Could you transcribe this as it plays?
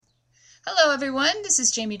Hello, everyone. This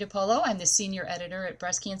is Jamie DiPolo. I'm the senior editor at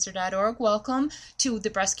breastcancer.org. Welcome to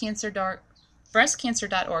the breastcancer.org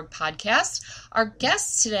podcast. Our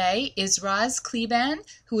guest today is Roz Kleban,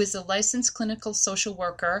 who is a licensed clinical social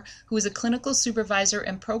worker, who is a clinical supervisor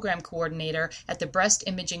and program coordinator at the Breast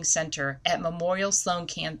Imaging Center at Memorial Sloan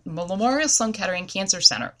Kettering Cancer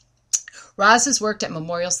Center. Roz has worked at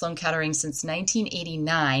Memorial Sloan Kettering since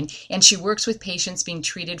 1989, and she works with patients being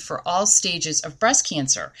treated for all stages of breast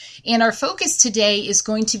cancer. And our focus today is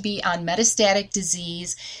going to be on metastatic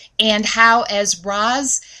disease and how, as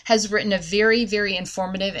Roz has written a very, very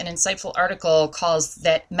informative and insightful article called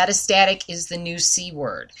that metastatic is the new C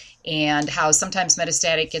word, and how sometimes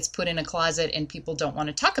metastatic gets put in a closet and people don't want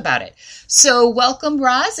to talk about it. So welcome,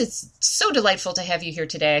 Roz. It's so delightful to have you here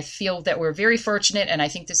today. I feel that we're very fortunate, and I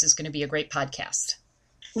think this is going to be a great podcast.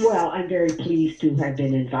 Well, I'm very pleased to have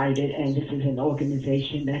been invited, and this is an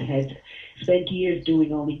organization that has spent years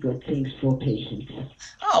doing only good things for patients.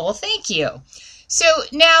 Oh, well, thank you. So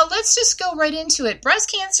now let's just go right into it.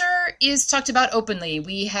 Breast cancer is talked about openly.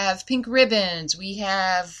 We have pink ribbons, we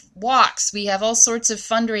have walks, we have all sorts of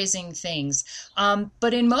fundraising things.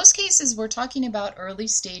 But in most cases, we're talking about early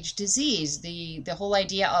stage disease. The whole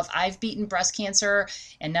idea of I've beaten breast cancer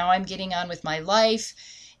and now I'm getting on with my life.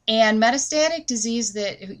 And metastatic disease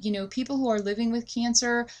that, people who are living with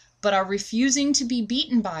cancer but are refusing to be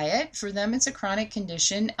beaten by it, for them it's a chronic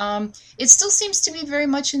condition. It still seems to be very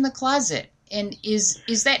much in the closet. And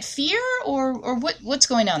is that fear or what's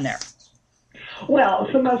going on there? Well,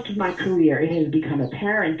 for most of my career, it has become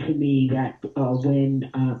apparent to me that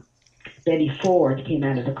when Betty Ford came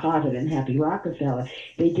out of the closet and Happy Rockefeller,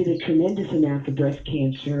 they did a tremendous amount for breast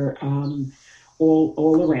cancer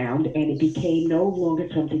all around, and it became no longer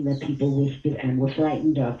something that people whispered and were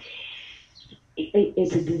frightened of.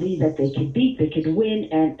 It's a disease that they could beat, they could win,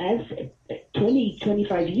 and as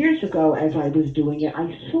 25 years ago, as I was doing it,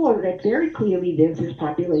 I saw that very clearly there's this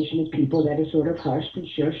population of people that are sort of hushed and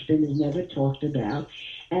shushed and is never talked about.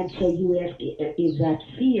 And so you ask, is that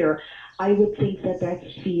fear? I would think that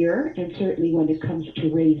that's fear, and certainly when it comes to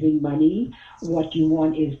raising money, what you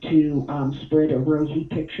want is to spread a rosy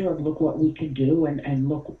picture of look what we can do and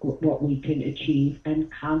look what we can achieve and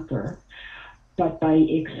conquer. But by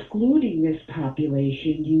excluding this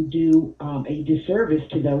population, you do a disservice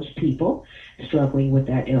to those people struggling with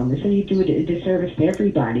that illness, and you do a disservice to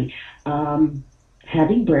everybody.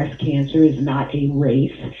 Having breast cancer is not a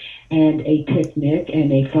race and a picnic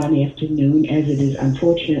and a fun afternoon, as it is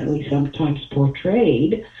unfortunately sometimes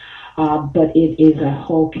portrayed, but it is a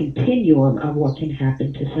whole continuum of what can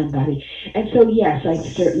happen to somebody. And so, yes, I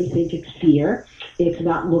certainly think it's fear. It's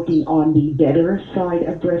not looking on the better side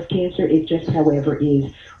of breast cancer. It just, however,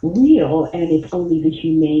 is real, and it's only the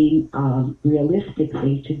humane, realistic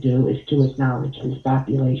thing to do is to acknowledge this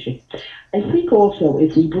population. I think also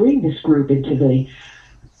if we bring this group into the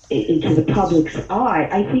public's eye,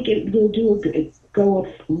 I think it will go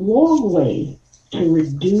a long way to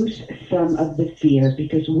reduce some of the fear,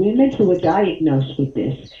 because women who are diagnosed with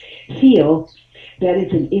this feel that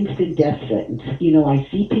it's an instant death sentence. I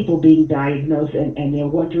see people being diagnosed and they're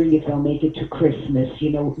wondering if they'll make it to Christmas.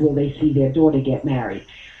 Will they see their daughter get married?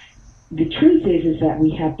 The truth is that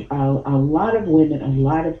we have a lot of women, a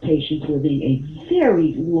lot of patients living a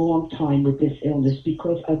very long time with this illness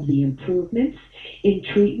because of the improvements in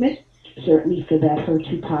treatment. Certainly for that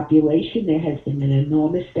HER2 population, there has been an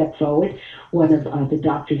enormous step forward. One of the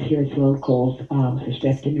doctors here at Sloan calls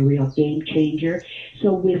Herceptin a real game changer.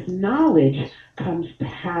 So with knowledge comes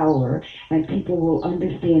power, and people will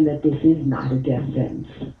understand that this is not a death sentence.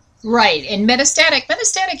 Right, and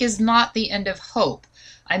metastatic is not the end of hope.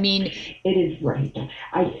 I mean, it is right.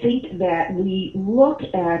 I think that we look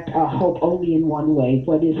at hope only in one way.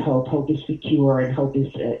 What is hope? Hope is for cure, and hope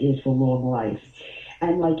is for long life.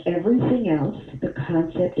 And like everything else, the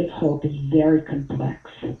concept of hope is very complex.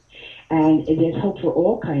 And there's hope for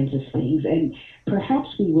all kinds of things. And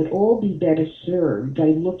perhaps we would all be better served by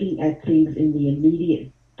looking at things in the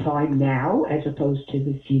immediate time now as opposed to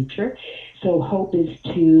the future. So hope is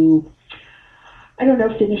to,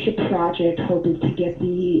 finish a project. Hope is to get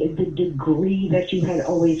the degree that you had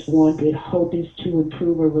always wanted. Hope is to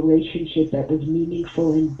improve a relationship that was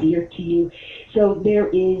meaningful and dear to you. So there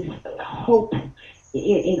is hope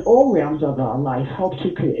in all realms of our life. Hope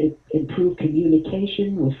to improve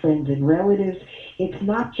communication with friends and relatives. It's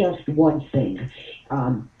not just one thing.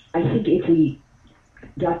 I think if we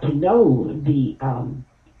got to know the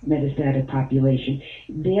metastatic population,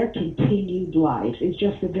 their continued lives is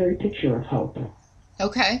just a very picture of hope.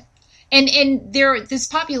 Okay. And this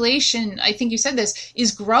population, I think you said this,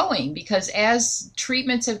 is growing because as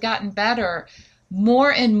treatments have gotten better,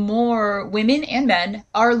 more and more women and men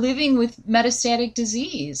are living with metastatic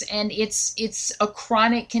disease, and it's a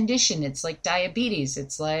chronic condition. It's like diabetes,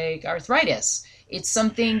 it's like arthritis. It's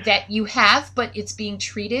something that you have, but it's being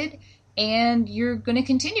treated, and you're going to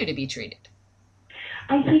continue to be treated.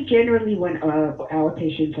 I think generally when our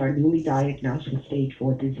patients are newly diagnosed with stage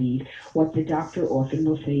 4 disease, what the doctor often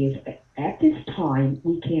will say is, at this time,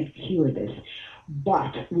 we can't cure this,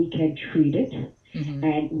 but we can treat it,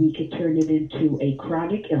 and we could turn it into a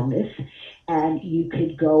chronic illness, and you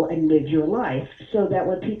could go and live your life. So that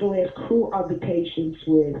when people ask, who are the patients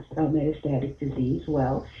with metastatic disease?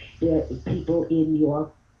 Well, the people in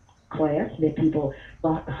your class, the people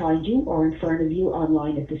behind you or in front of you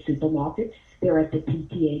online at the supermarket. They're at the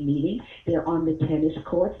PTA meeting. They're on the tennis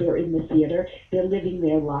court. They're in the theater. They're living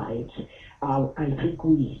their lives. I think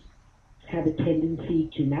we have a tendency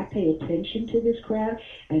to not pay attention to this crowd,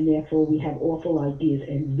 and therefore we have awful ideas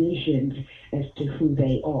and visions as to who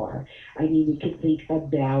they are. I mean, we could think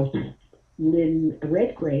about Lynn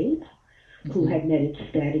Redgrave, who had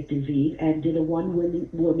metastatic disease and did a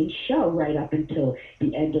one-woman show right up until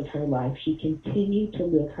the end of her life. She continued to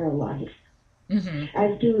live her life,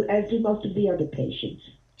 as do most of the other patients.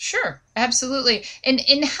 Sure, absolutely. And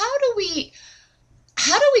how do we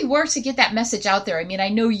work to get that message out there? I mean, I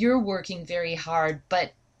know you're working very hard,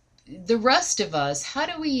 but the rest of us, how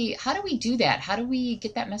do we do that? How do we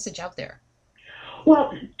get that message out there?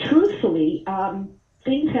 Well, truthfully,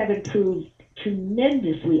 things have improved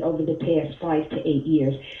tremendously over the past 5 to 8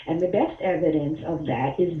 years. And the best evidence of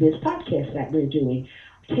that is this podcast that we're doing.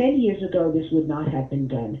 10 years ago, this would not have been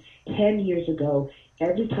done. 10 years ago,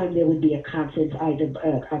 every time there would be a conference, either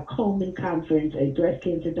a Komen conference, a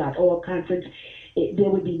breastcancer.org conference, there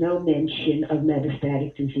would be no mention of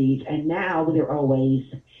metastatic disease. And now there always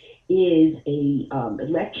is a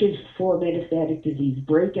lectures for metastatic disease,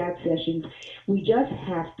 breakout sessions. We just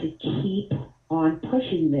have to keep on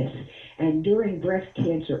pushing this. And during Breast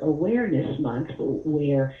Cancer Awareness Month,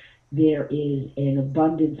 where there is an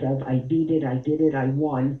abundance of I beat it, I did it, I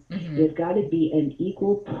won, there's got to be an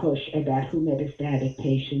equal push about who metastatic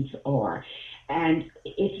patients are. And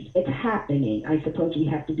it's happening. I suppose we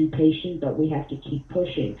have to be patient, but we have to keep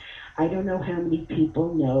pushing. I don't know how many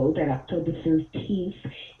people know that October 13th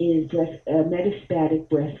is Metastatic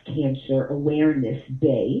Breast Cancer Awareness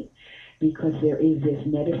Day, because there is this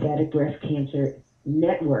Metastatic Breast Cancer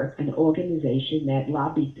Network, an organization that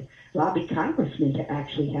lobbied congressmen to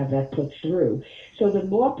actually have that put through. So the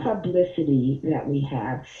more publicity that we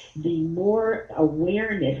have, the more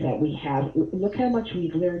awareness that we have. Look how much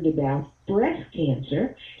we've learned about breast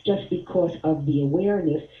cancer just because of the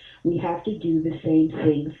awareness. We have to do the same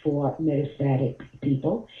thing for metastatic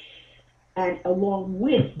people. And along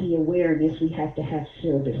with the awareness, we have to have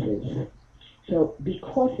services. So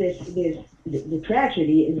because the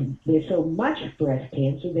tragedy is there's so much breast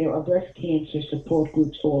cancer, there are breast cancer support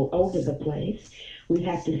groups all over the place. We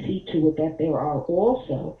have to see to it that there are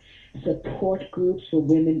also support groups for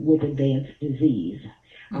women with advanced disease.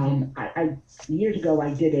 Years ago,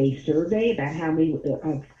 I did a survey about how many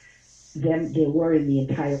of them there were in the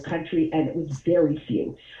entire country, and it was very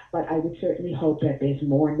few. But I would certainly hope that there's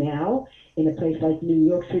more now. In a place like New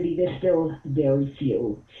York City, there's still very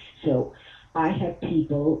few. So I have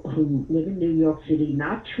people who live in New York City,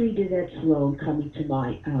 not treated at Sloan, coming to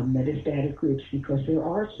my metastatic groups because there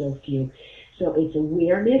are so few. So it's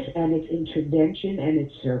awareness, and it's intervention, and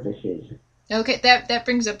it's services. Okay, that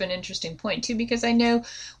brings up an interesting point, too, because I know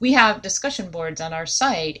we have discussion boards on our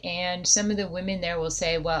site, and some of the women there will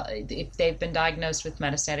say, well, if they've been diagnosed with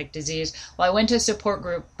metastatic disease, well, I went to a support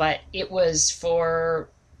group, but it was for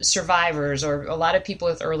survivors or a lot of people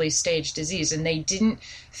with early stage disease, and they didn't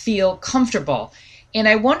feel comfortable. And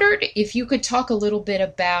I wondered if you could talk a little bit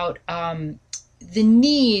about the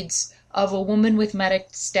needs of a woman with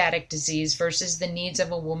metastatic disease versus the needs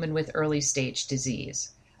of a woman with early stage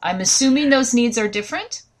disease. I'm assuming those needs are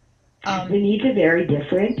different? The needs are very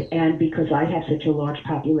different, and because I have such a large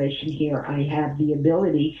population here, I have the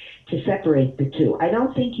ability to separate the two. I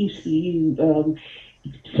don't think you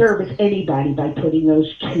service anybody by putting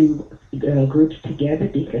those two groups together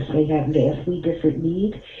because they have vastly different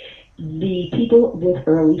needs. The people with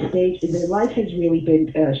early stage, their life has really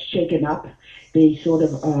been shaken up. They sort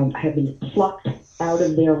of have been plucked out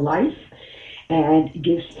of their life and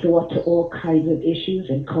gives thought to all kinds of issues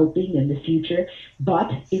and coping in the future, but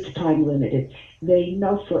it's time limited. They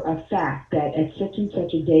know for a fact that at such and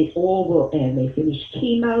such a date, all will end. They finish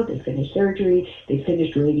chemo, they finish surgery, they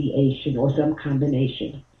finish radiation, or some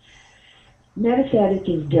combination. Metastatic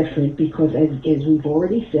is different because, as we've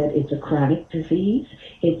already said, it's a chronic disease.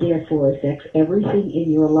 It therefore affects everything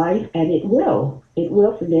in your life, and it will. It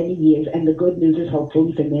will for many years, and the good news is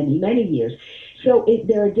hopefully for many, many years. So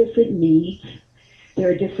there are different needs, there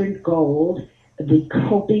are different goals. The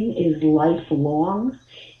coping is lifelong.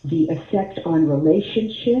 The effect on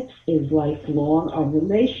relationships is lifelong, on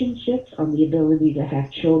relationships, on the ability to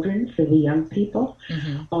have children for the young people,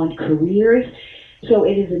 on careers. So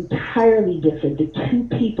it is entirely different. The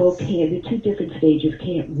two different stages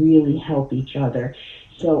can't really help each other.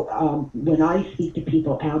 So when I speak to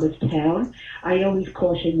people out of town, I always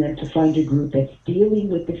caution them to find a group that's dealing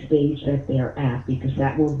with the stage that they're at, because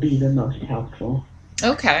that will be the most helpful.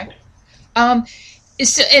 Okay. And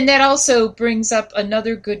that also brings up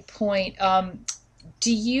another good point.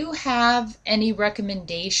 Do you have any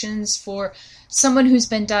recommendations for someone who's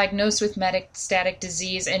been diagnosed with metastatic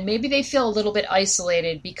disease and maybe they feel a little bit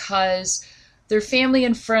isolated because their family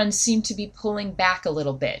and friends seem to be pulling back a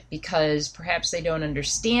little bit because perhaps they don't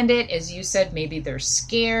understand it? As you said, maybe they're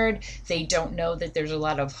scared. They don't know that there's a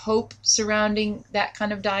lot of hope surrounding that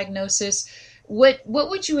kind of diagnosis. What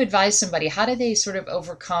would you advise somebody? How do they sort of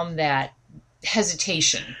overcome that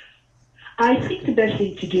hesitation? I think the best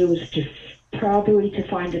thing to do is to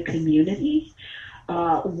find a community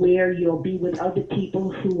where you'll be with other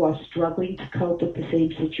people who are struggling to cope with the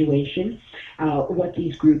same situation. What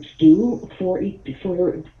these groups do for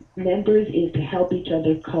members is to help each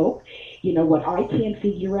other cope. You know, what I can't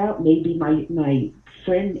figure out, maybe my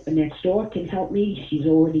friend next door can help me. She's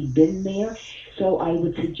already been there. So I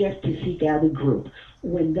would suggest to seek out a group.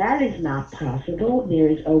 When that is not possible, there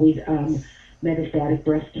is always Metastatic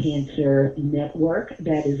Breast Cancer Network.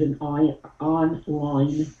 That is an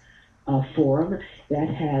online forum that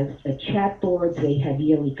has a chat board. They have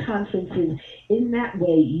yearly conferences. In that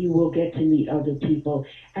way, you will get to meet other people.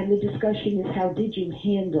 And the discussion is, how did you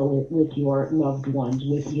handle it with your loved ones,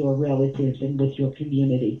 with your relatives, and with your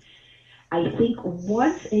community? I think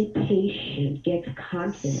once a patient gets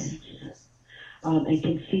confidence and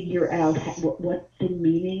can figure out what the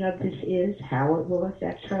meaning of this is, how it will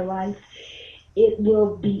affect her life, it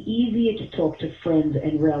will be easier to talk to friends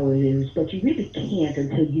and relatives, but you really can't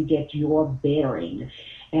until you get your bearing.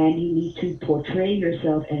 And you need to portray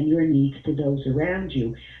yourself and your needs to those around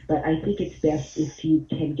you. But I think it's best if you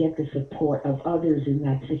can get the support of others in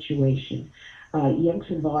that situation. Young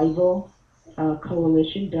Survival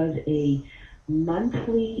Coalition does a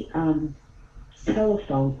monthly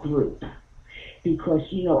telephone group, because,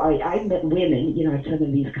 you know, I met women, you know, at some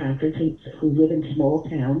of these conferences who live in small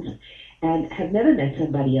towns and have never met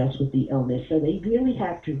somebody else with the illness. So they really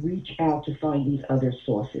have to reach out to find these other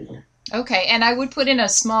sources. Okay, and I would put in a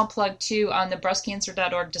small plug too on the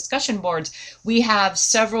breastcancer.org discussion boards. We have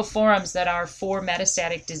several forums that are for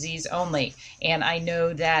metastatic disease only, and I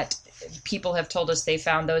know that people have told us they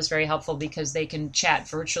found those very helpful because they can chat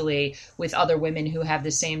virtually with other women who have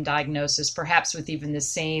the same diagnosis, perhaps with even the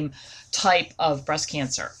same type of breast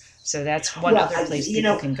cancer. So that's one other place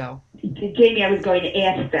people can go. Jamie, I was going to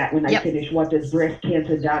ask that when I finish. What does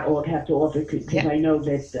breastcancer.org have to offer? Because I know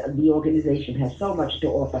that the organization has so much to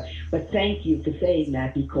offer. But thank you for saying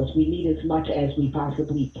that, because we need as much as we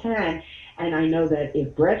possibly can. And I know that if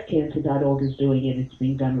breastcancer.org is doing it, it's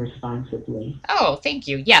being done responsibly. Oh, thank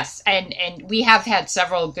you. Yes. And we have had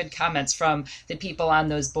several good comments from the people on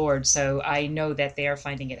those boards. So I know that they are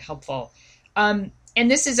finding it helpful. And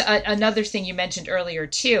this is another thing you mentioned earlier,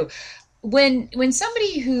 too. When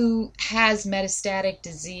somebody who has metastatic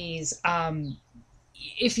disease,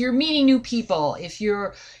 if you're meeting new people, if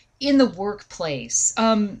you're in the workplace,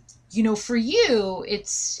 you know, for you,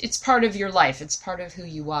 it's part of your life. It's part of who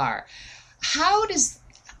you are. How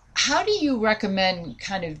do you recommend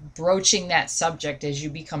kind of broaching that subject as you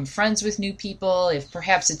become friends with new people? If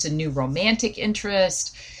perhaps it's a new romantic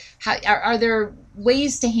interest, are there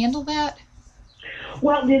ways to handle that?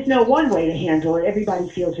 Well, there's no one way to handle it. Everybody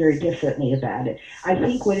feels very differently about it. I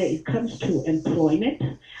think when it comes to employment,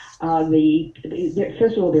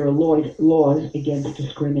 first of all, there are laws against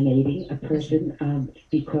discriminating a person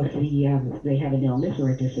because they have an illness or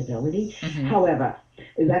a disability. Mm-hmm. However,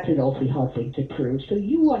 that's an awfully hard thing to prove. So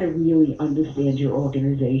you want to really understand your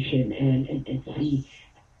organization and see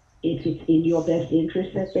if it's in your best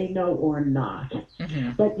interest that they know or not.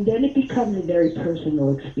 Mm-hmm. But then it becomes a very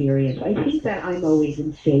personal experience. I think that I'm always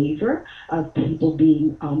in favor of people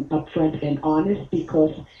being upfront and honest,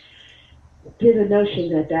 because there's a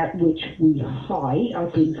notion that which we hide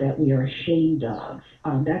are things that we are ashamed of.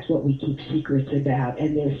 That's what we keep secrets about.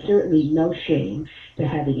 And there's certainly no shame to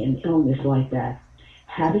having an illness like that.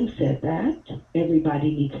 Having said that,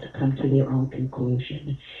 everybody needs to come to their own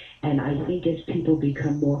conclusion. And I think as people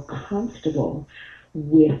become more comfortable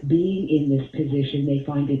with being in this position, they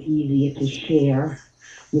find it easier to share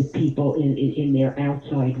with people in their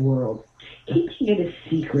outside world. Keeping it a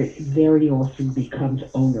secret very often becomes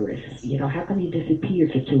onerous. You know, how come you disappear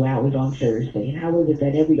for 2 hours on Thursday? And how is it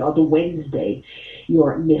that every other Wednesday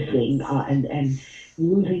you're missing and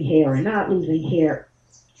losing hair or not losing hair?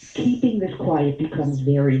 Keeping this quiet becomes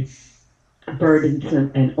very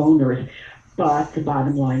burdensome and onerous. But the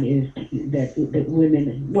bottom line is that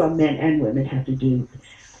women, well, men and women have to do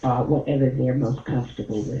whatever they're most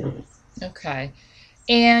comfortable with. Okay.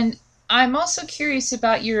 And I'm also curious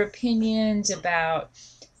about your opinions about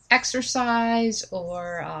exercise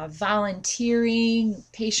or volunteering,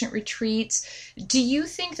 patient retreats. Do you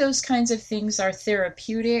think those kinds of things are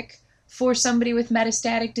therapeutic for somebody with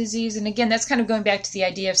metastatic disease? And again, that's kind of going back to the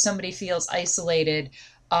idea if somebody feels isolated,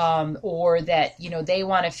 or that, they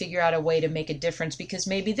want to figure out a way to make a difference because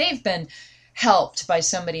maybe they've been helped by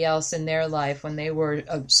somebody else in their life when they were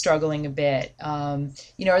struggling a bit.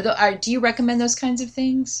 Do you recommend those kinds of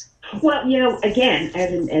things? Well, again,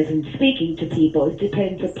 as in speaking to people, it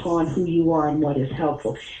depends upon who you are and what is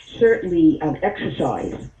helpful. Certainly,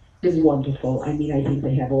 exercise is wonderful. I mean, I think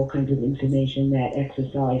they have all kinds of information that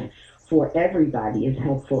exercise for everybody is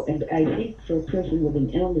helpful. And I think for a person with an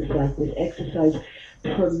illness like this, exercise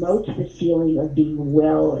promotes the feeling of being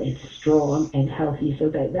well and strong and healthy, so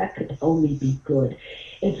that could only be good.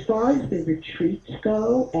 As far as the retreats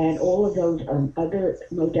go and all of those other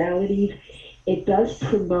modalities, it does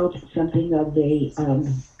promote something of a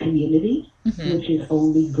community, which is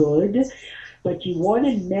only good. But you want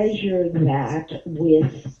to measure that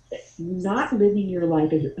with not living your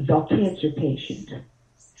life as a cancer patient.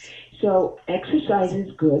 So exercise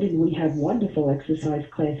is good, and we have wonderful exercise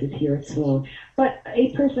classes here at Sloan. But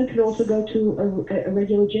a person could also go to a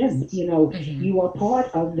regular gym. You are part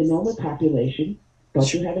of the normal population,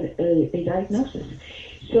 but you have a diagnosis.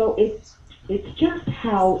 So it's just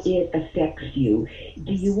how it affects you.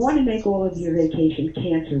 Do you want to make all of your vacation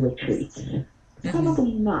cancer retreats?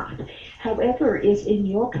 Probably not. However, if in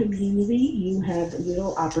your community you have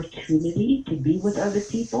little opportunity to be with other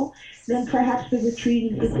people, then perhaps the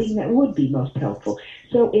retreat is the thing that would be most helpful.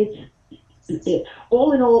 So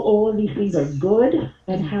all in all of these things are good,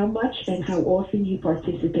 and how much and how often you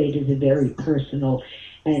participate is a very personal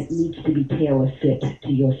and needs to be tailor-fit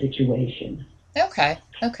to your situation. Okay.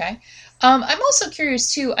 I'm also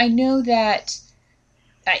curious, too. I know that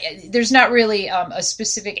there's not really a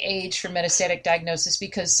specific age for metastatic diagnosis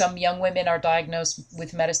because some young women are diagnosed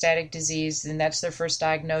with metastatic disease and that's their first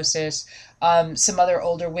diagnosis. Some other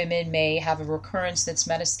older women may have a recurrence that's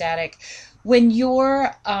metastatic. When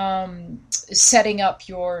you're setting up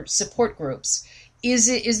your support groups,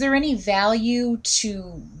 is there any value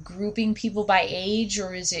to grouping people by age,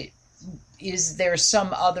 or is there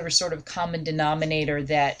some other sort of common denominator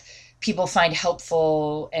that people find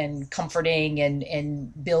helpful and comforting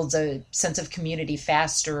and builds a sense of community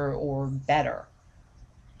faster or better?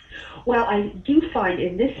 Well, I do find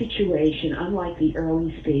in this situation, unlike the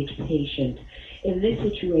early stage patient, in this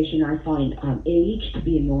situation I find age to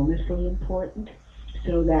be enormously important,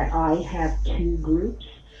 so that I have two groups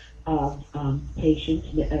of patients,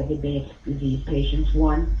 of advanced disease patients.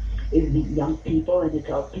 One is the young people, and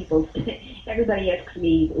it's people. Everybody asks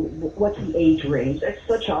me, what's the age range? That's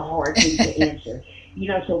such a hard thing to answer.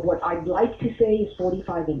 So what I'd like to say is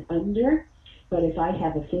 45 and under, but if I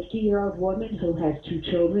have a 50-year-old woman who has two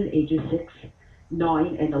children, ages 6,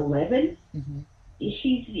 9, and 11,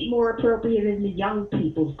 she's more appropriate in the young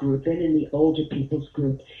people's group than in the older people's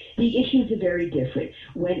group. The issues are very different.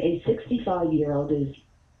 When a 65-year-old is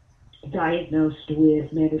diagnosed with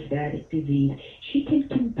metastatic disease, she can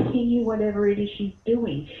continue whatever it is she's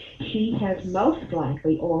doing. She has most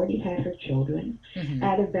likely already had her children.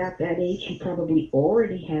 At about that age, she probably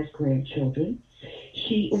already has grandchildren.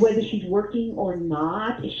 Whether she's working or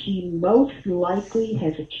not, she most likely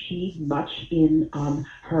has achieved much in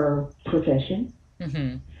her profession.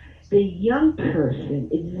 The young person,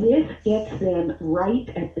 this gets them right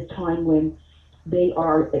at the time when they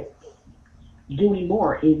are doing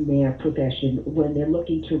more in their profession, when they're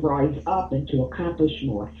looking to rise up and to accomplish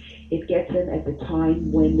more. It gets them at the time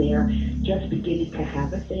when they're just beginning to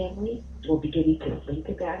have a family or beginning to think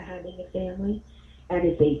about having a family. And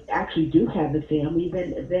if they actually do have a family,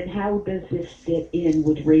 then how does this fit in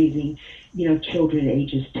with raising, children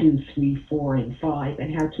ages 2, 3, 4, and 5,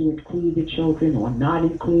 and how to include the children or not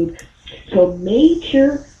include? So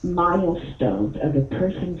major milestones of a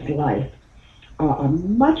person's life are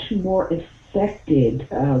much more affected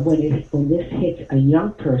when this hits a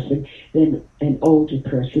young person than an older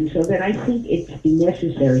person. So then I think it's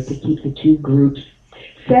necessary to keep the two groups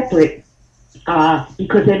separate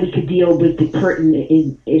because then we could deal with the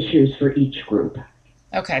pertinent issues for each group.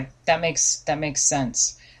 Okay, that makes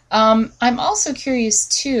sense. I'm also curious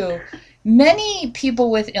too. Many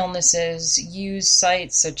people with illnesses use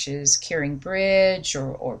sites such as CaringBridge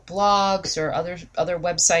or blogs or other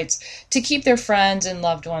websites to keep their friends and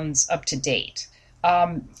loved ones up to date.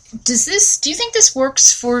 Do you think this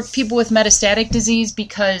works for people with metastatic disease?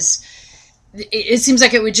 Because it seems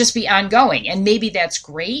like it would just be ongoing, and maybe that's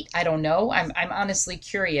great. I don't know. I'm honestly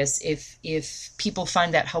curious if people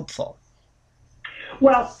find that helpful.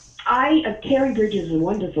 Well, CaringBridge is a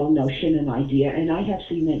wonderful notion and idea, and I have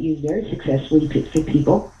seen that used very successfully for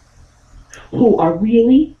people who are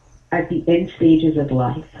really at the end stages of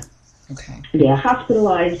life. Okay. They're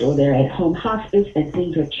hospitalized or they're at home hospice and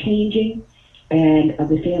things are changing, and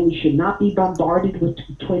the family should not be bombarded with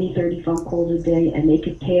 20, 30 phone calls a day, and they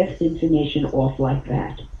could pass information off like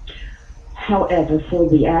that. However, for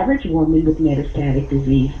the average woman with metastatic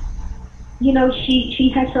disease,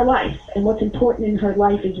 she has her life, and what's important in her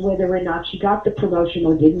life is whether or not she got the promotion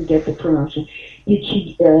or didn't get the promotion. Is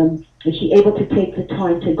she able to take the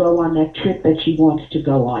time to go on that trip that she wants to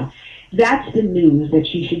go on? That's the news that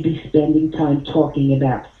she should be spending time talking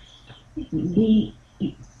about.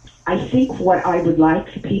 I think what I would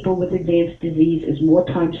like for people with advanced disease is more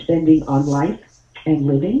time spending on life and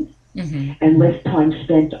living, and less time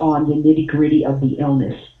spent on the nitty-gritty of the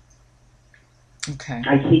illness. Okay.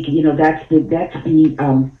 I think that's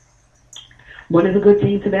the one of the good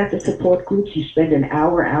things about the support groups. You spend an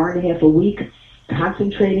hour and a half a week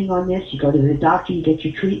concentrating on this. You go to the doctor, you get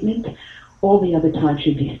your treatment. All the other time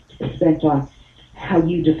should be spent on how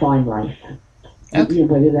you define life. Okay.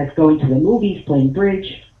 Whether that's going to the movies, playing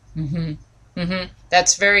bridge.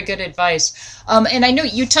 That's very good advice. And I know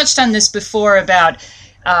you touched on this before about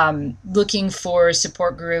looking for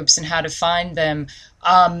support groups and how to find them.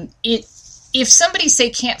 If somebody, say,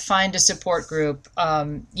 can't find a support group,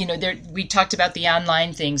 we talked about the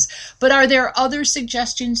online things, but are there other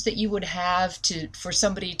suggestions that you would have for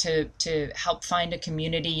somebody to help find a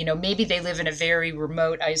community? Maybe they live in a very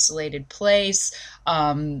remote, isolated place.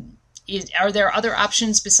 Are there other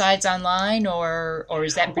options besides online, or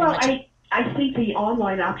is that pretty much? I think the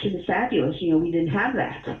online option is fabulous. We didn't have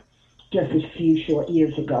that just a few short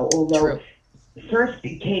years ago, although first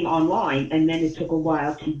it came online, and then it took a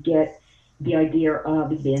while to get the idea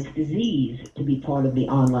of advanced disease to be part of the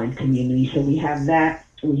online community. So we have that.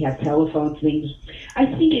 We have telephone things. I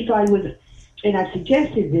think and I've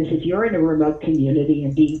suggested this, if you're in a remote community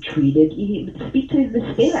and being treated, you speak to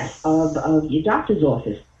the staff of your doctor's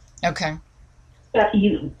office. Okay.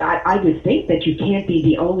 I would think that you can't be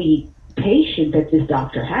the only patient that this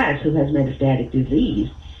doctor has who has metastatic disease,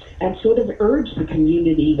 and sort of urge the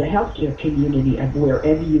community, the healthcare community of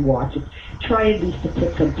wherever you are, to try at least to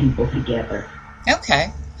put some people together.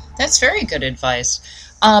 Okay. That's very good advice.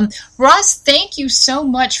 Roz, thank you so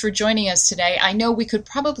much for joining us today. I know we could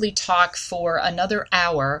probably talk for another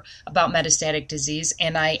hour about metastatic disease,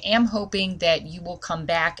 and I am hoping that you will come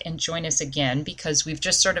back and join us again, because we've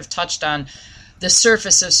just sort of touched on the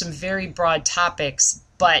surface of some very broad topics,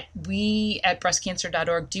 but we at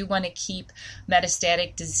breastcancer.org do want to keep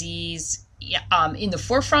metastatic disease in the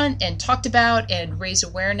forefront and talked about and raise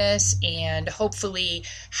awareness and hopefully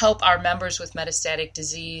help our members with metastatic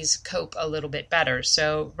disease cope a little bit better.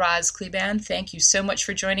 So, Roz Kleban, thank you so much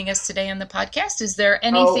for joining us today on the podcast. Is there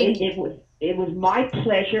anything? It was my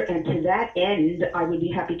pleasure, and to that end, I would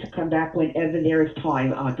be happy to come back whenever there is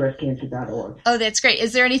time on breastcancer.org. Oh, that's great.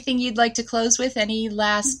 Is there anything you'd like to close with? Any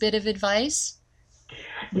last bit of advice?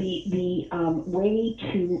 The way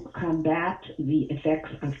to combat the effects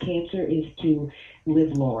of cancer is to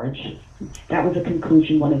live large. That was a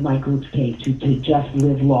conclusion one of my groups came to just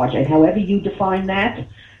live large. And however you define that,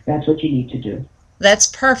 that's what you need to do. That's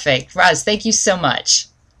perfect. Roz, thank you so much.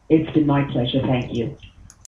 It's been my pleasure. Thank you.